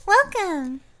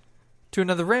Welcome to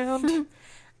another round.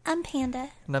 I'm Panda.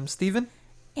 And I'm Steven.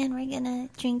 And we're going to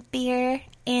drink beer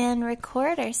and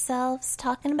record ourselves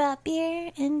talking about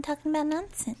beer and talking about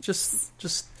nonsense.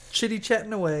 Just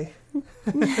chitty-chatting away. So,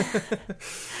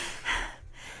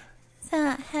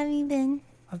 how have you been?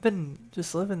 I've been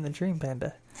just living the dream,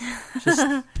 Panda.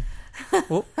 Just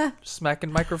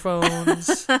smacking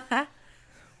microphones.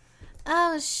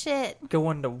 Oh, shit.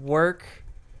 Going to work.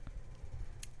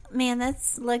 Man,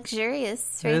 that's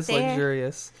luxurious right there. It is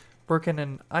luxurious. Working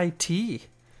in IT.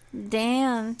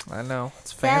 Damn. I know.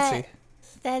 It's fancy.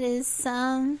 That is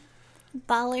some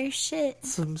baller shit.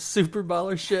 Some super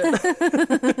baller shit.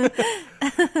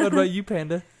 What about you,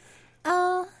 Panda?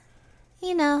 Oh,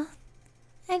 I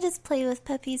just play with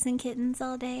puppies and kittens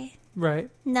all day. Right.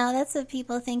 No, that's what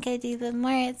people think I do, but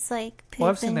more it's like poop. Well,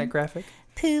 I've seen that graphic.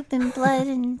 Poop and blood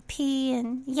and pee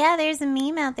and there's a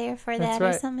meme out there for that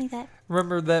or something like that.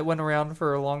 Remember that went around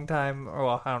for a long time, or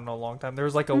well, I don't know, a long time. There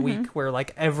was like a week where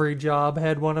like every job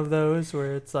had one of those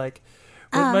where it's like,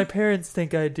 what my parents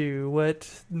think I do,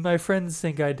 what my friends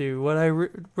think I do, what I really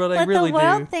do. What the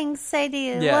world thinks I do,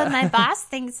 yeah. What my boss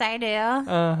thinks I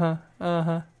do.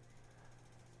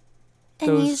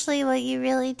 And usually what you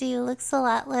really do looks a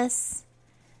lot less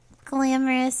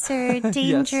glamorous or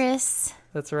dangerous. Yes,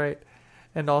 that's right.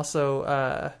 And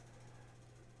also,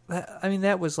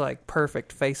 that was like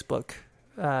perfect Facebook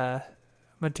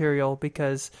material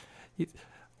because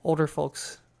older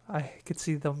folks, I could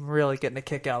see them really getting a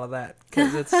kick out of that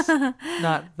because it's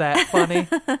not that funny,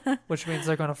 which means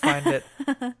they're going to find it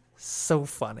so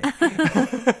funny.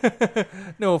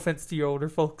 No offense to your older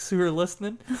folks who are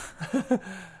listening.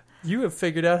 You have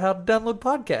figured out how to download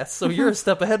podcasts, so you're a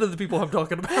step ahead of the people I'm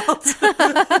talking about.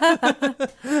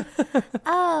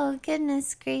 Oh,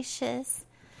 goodness gracious.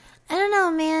 I don't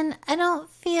know, man. I don't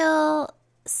feel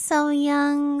so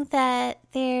young that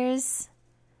there's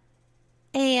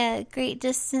a great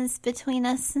distance between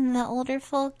us and the older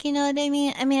folk, you know what I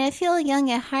mean? I mean, I feel young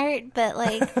at heart, but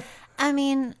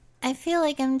I feel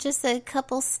like I'm just a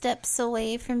couple steps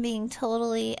away from being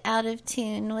totally out of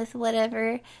tune with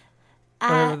whatever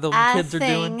the kids are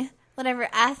doing. Whatever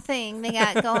thing they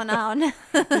got going on.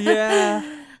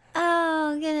 Yeah.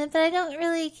 Oh, goodness. But I don't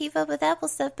really keep up with Apple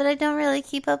stuff, but I don't really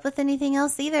keep up with anything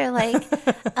else either. Like,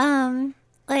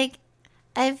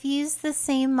 I've used the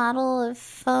same model of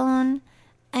phone.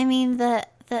 I mean, the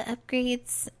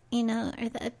upgrades, or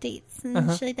the updates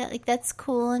and shit like that. Like, that's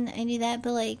cool, and I do that,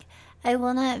 but, like, I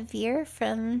will not veer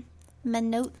from my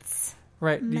notes.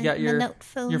 Right. You got your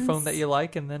phone that you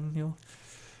like, and then you'll...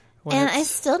 I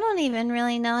still don't even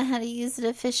really know how to use it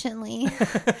efficiently.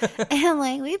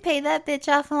 And, we paid that bitch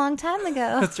off a long time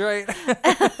ago. That's right.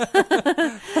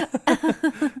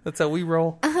 That's how we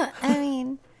roll. I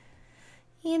mean,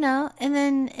 and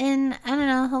then, I don't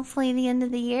know, hopefully the end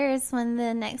of the year is when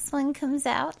the next one comes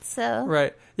out, so.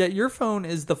 Right. Yeah, your phone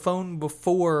is the phone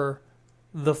before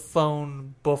the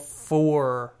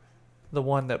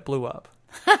one that blew up.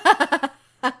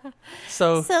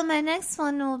 So my next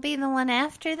one will be the one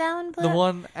after that one. The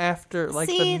one after, the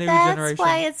new generation. That's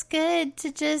why it's good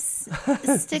to just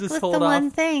stick with the one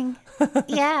thing.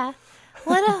 Yeah.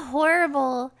 What a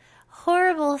horrible,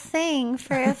 horrible thing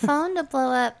for a phone to blow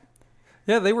up.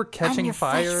 Yeah, they were catching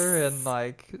fire and,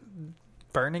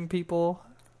 burning people.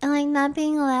 And, not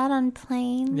being allowed on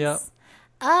planes. Yep.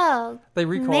 Oh, they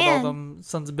recalled all them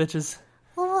sons of bitches.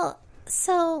 Well,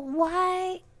 so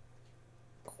why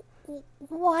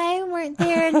weren't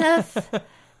there enough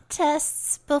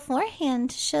tests beforehand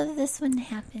to show that this wouldn't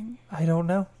happen? I don't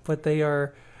know, but they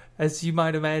are, as you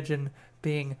might imagine,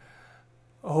 being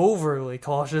overly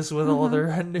cautious with all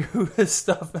their new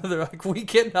stuff. They're like, we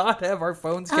cannot have our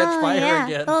phones catch fire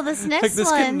again. Well, this next this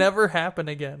can never happen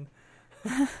again.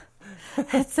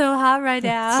 It's so hot right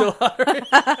now. So hot right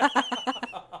now.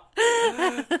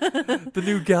 The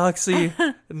new Galaxy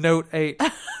Note 8.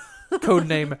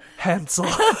 Codename Hansel.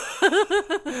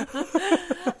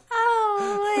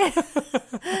 Oh,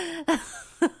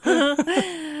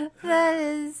 that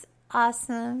is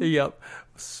awesome. Yep.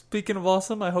 Speaking of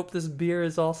awesome, I hope this beer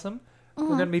is awesome. We're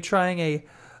going to be trying a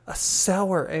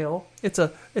sour ale. It's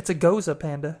a Goza,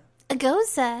 Panda. A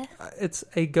Goza? It's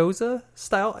a Goza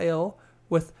style ale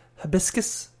with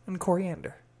hibiscus and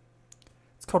coriander.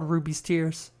 It's called Ruby's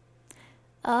Tears.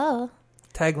 Oh.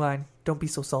 Tagline, don't be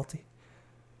so salty.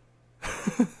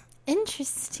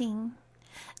 Interesting.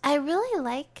 I really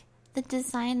like the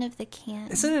design of the can.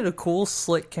 Isn't it a cool,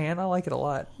 slick can? I like it a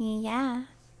lot. Yeah.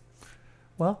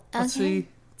 Well, let's see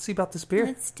about this beer.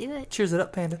 Let's do it. Cheers it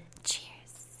up, Panda.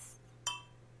 Cheers.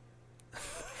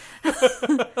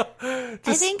 I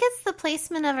think it's the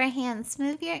placement of our hands.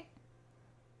 Move your...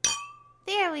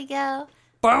 There we go.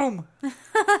 Boom!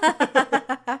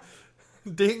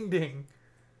 Ding, ding.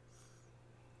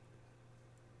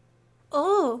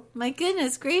 Oh, my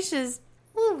goodness gracious.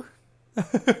 Woo.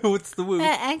 What's the woo?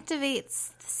 That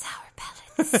activates the sour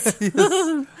palates.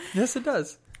 Yes. Yes, it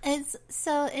does.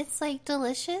 It's like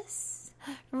delicious,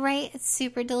 right? It's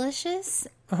super delicious.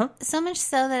 Uh-huh. So much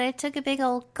so that I took a big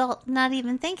old gulp, not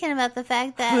even thinking about the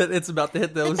fact that It's about to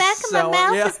hit those the back of sour, my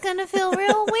mouth yeah. is going to feel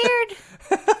real weird.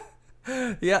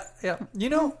 Yeah, yeah. You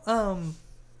know,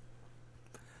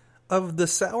 of the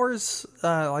sours,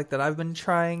 like that I've been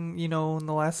trying, you know, in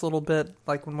the last little bit,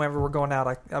 like whenever we're going out,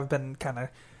 I've been kind of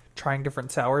trying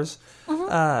different sours.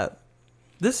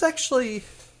 This actually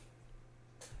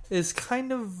is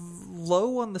kind of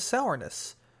low on the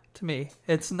sourness to me.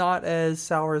 It's not as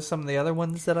sour as some of the other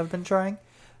ones that I've been trying,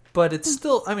 but it's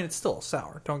still, I mean, it's still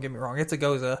sour. Don't get me wrong. It's a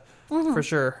goza for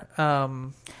sure.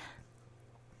 Go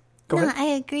ahead. I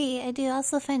agree. I do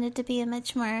also find it to be a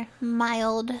much more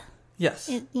mild, Yes.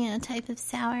 type of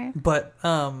sour. But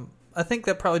I think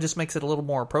that probably just makes it a little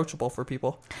more approachable for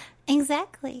people.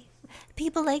 Exactly.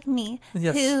 People like me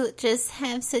Yes. who just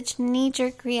have such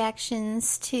knee-jerk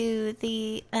reactions to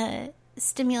the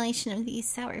stimulation of the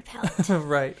sour palate.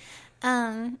 Right.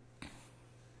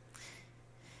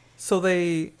 So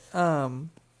they so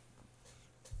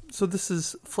this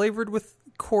is flavored with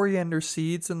coriander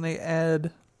seeds, and they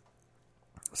add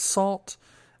salt,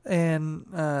 and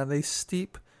they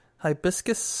steep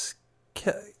hibiscus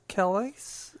calais.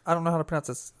 I don't know how to pronounce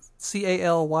this.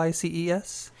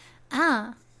 CalYces.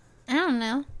 I don't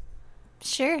know.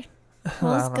 Sure.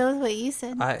 We'll just go with what you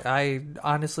said. I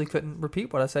honestly couldn't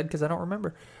repeat what I said because I don't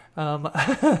remember.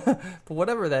 But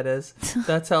whatever that is,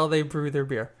 that's how they brew their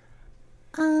beer.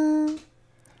 I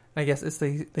guess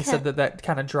they said that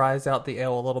kind of dries out the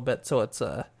ale a little bit, so it's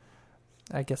I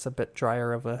guess a bit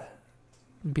drier of a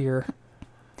beer.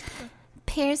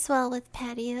 Pairs well with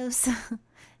patios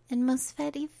and most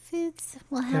fatty foods.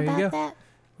 Well, how There you about go. that?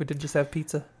 We did just have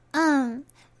pizza.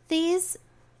 These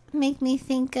make me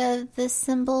think of the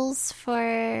symbols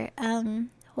for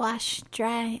wash,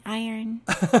 dry, iron,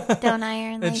 don't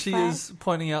iron, lay And she flat. is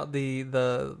pointing out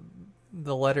the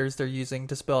letters they're using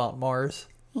to spell out Mars.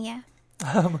 Yeah.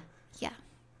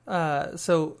 Yeah.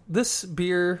 So this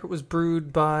beer was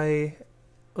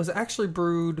actually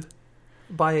brewed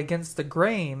by Against the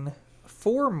Grain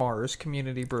for Marz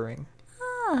Community Brewing.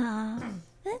 Oh,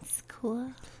 that's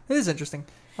cool. It is interesting.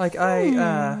 Like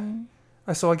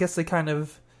so I guess they kind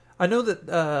of, I know that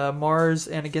Marz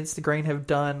and Against the Grain have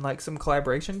done like some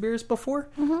collaboration beers before.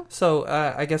 So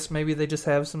I guess maybe they just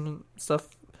have some stuff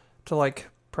to like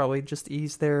probably just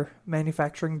ease their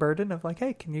manufacturing burden of like,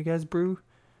 hey, can you guys brew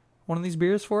one of these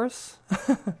beers for us?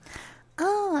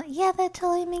 Oh, yeah, that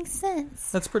totally makes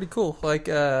sense. That's pretty cool. Like,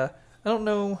 I don't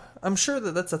know. I'm sure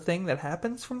that that's a thing that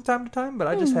happens from time to time, but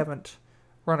I just haven't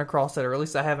run across it, or at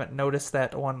least I haven't noticed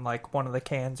that on like one of the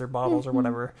cans or bottles or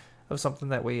whatever of something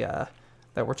that we're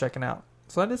checking out.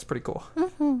 So that is pretty cool.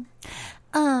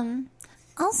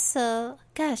 Also,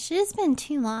 gosh, it has been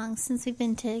too long since we've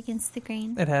been to Against the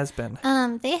Grain. It has been.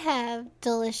 They have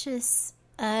delicious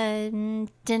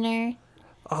dinner,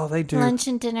 Oh, they do. lunch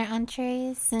and dinner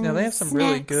entrees, and Yeah, they have some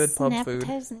really snacks good pub and food.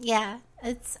 appetizers. Yeah,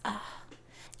 it's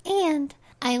and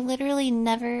I literally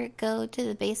never go to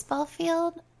the baseball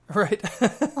field, Right.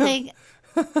 like,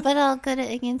 but I'll go to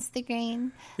Against the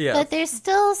Grain. Yeah. But there's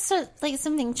still like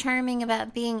something charming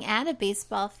about being at a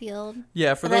baseball field.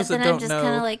 Yeah, for But those that then don't I'm just know.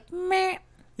 kind of like, meh.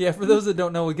 Yeah, for those that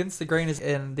don't know, Against the Grain is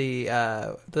in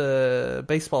the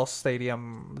baseball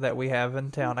stadium that we have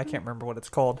in town. I can't remember what it's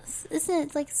called. Isn't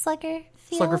it like Slugger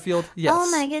Field? Slugger Field? Yes. Oh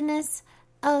my goodness.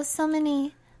 Oh, so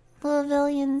many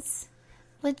Louisvillians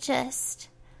would just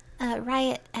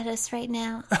riot at us right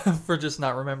now. For just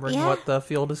not remembering Yeah. what the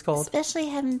field is called. Especially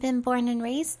having been born and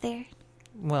raised there.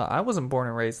 Well, I wasn't born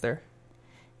and raised there.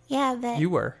 Yeah, but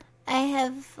You were. I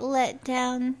have let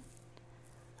down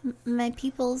my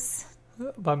peoples.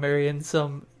 By marrying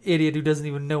some idiot who doesn't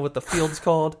even know what the field's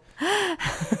called. No,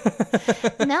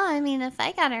 I mean, if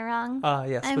I got it wrong.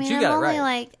 Yes, I but mean, you I'm got it only right.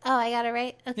 like, oh, I got it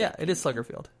right? Okay. Yeah, it is Slugger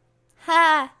Field.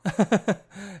 Ha!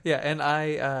 Yeah, and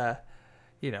I,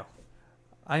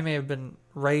 I may have been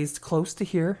raised close to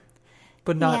here,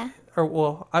 but not,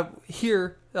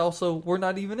 here also, we're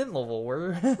not even in Louisville.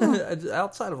 We're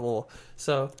outside of Louisville.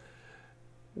 So,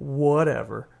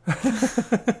 whatever.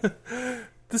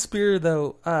 This beer,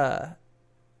 though,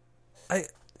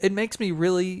 it makes me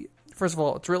really, first of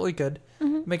all, it's really good.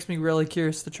 It makes me really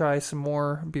curious to try some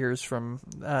more beers from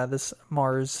this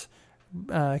Marz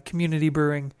Community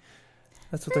Brewing.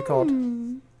 That's what they're called.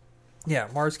 Yeah,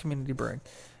 Marz Community Brewing.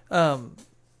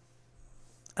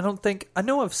 I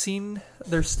know I've seen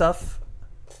their stuff.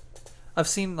 I've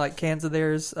seen like cans of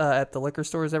theirs at the liquor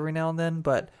stores every now and then,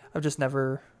 but I've just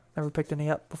never picked any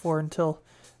up before until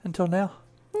now.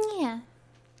 Yeah.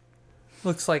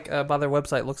 Looks like by their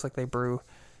website, looks like they brew,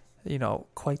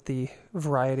 quite the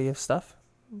variety of stuff.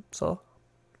 So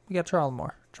we got to try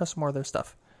more. Try some more of their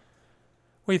stuff.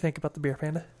 What do you think about the beer,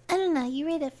 Panda? I don't know. You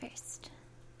rate it first.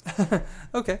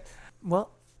 Okay.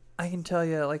 Well, I can tell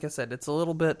you, like I said, it's a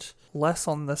little bit less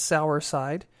on the sour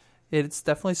side. It's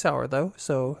definitely sour though,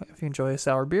 so if you enjoy a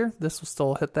sour beer, this will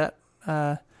still hit that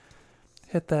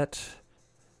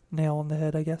nail on the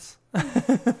head, I guess.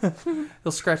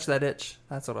 It'll scratch that itch.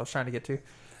 That's what I was trying to get to.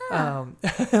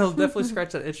 It'll definitely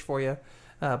scratch that itch for you,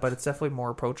 but it's definitely more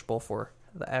approachable for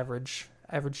the average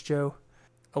Joe.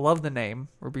 I love the name,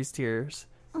 Ruby's Tears,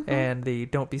 and the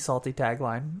 "Don't be salty"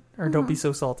 tagline, or "Don't be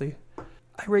so salty."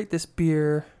 I rate this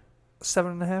beer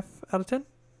 7.5 out of 10.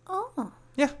 Oh.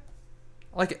 Yeah,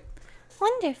 I like it.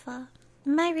 Wonderful.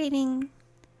 My rating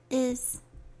is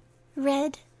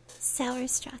red sour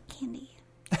straw candy.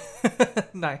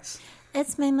 Nice.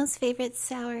 It's my most favorite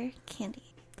sour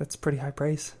candy. That's pretty high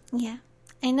praise. Yeah,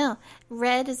 I know.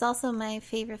 Red is also my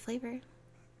favorite flavor.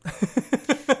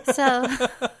 So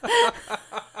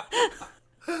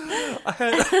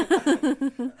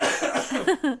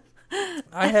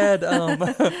I had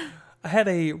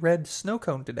a red snow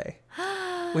cone today.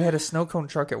 We had a snow cone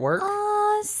truck at work.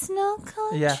 Oh, snow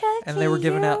cone Yeah, truck and they were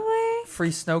giving out work? free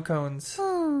snow cones.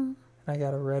 Oh. I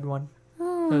got a red one.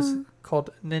 Oh. It was called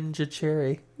Ninja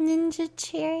Cherry. Ninja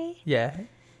Cherry. Yeah, it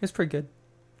was pretty good.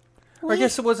 Or I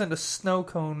guess it wasn't a snow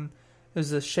cone. It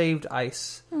was a shaved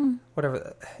ice.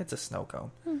 Whatever. It's a snow cone.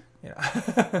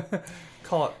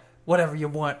 Call it whatever you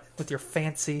want with your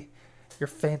fancy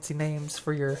names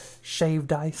for your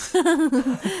shaved ice. You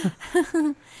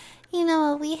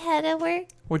know what we had at work?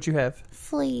 What'd you have?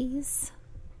 Fleas.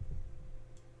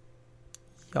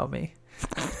 Yummy.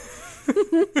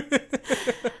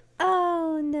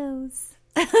 Oh, nose.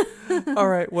 All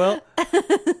right, well,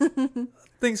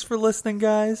 thanks for listening,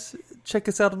 guys. Check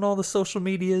us out on all the social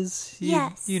medias.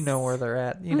 Yes. You know where they're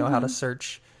at. You know how to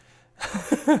search.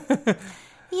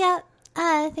 Yep.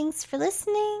 Thanks for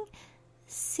listening.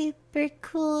 Super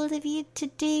cool of you to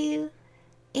do.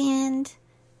 And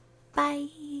bye.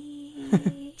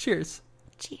 Cheers.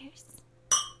 Cheers.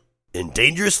 and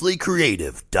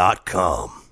dangerouslycreative.com.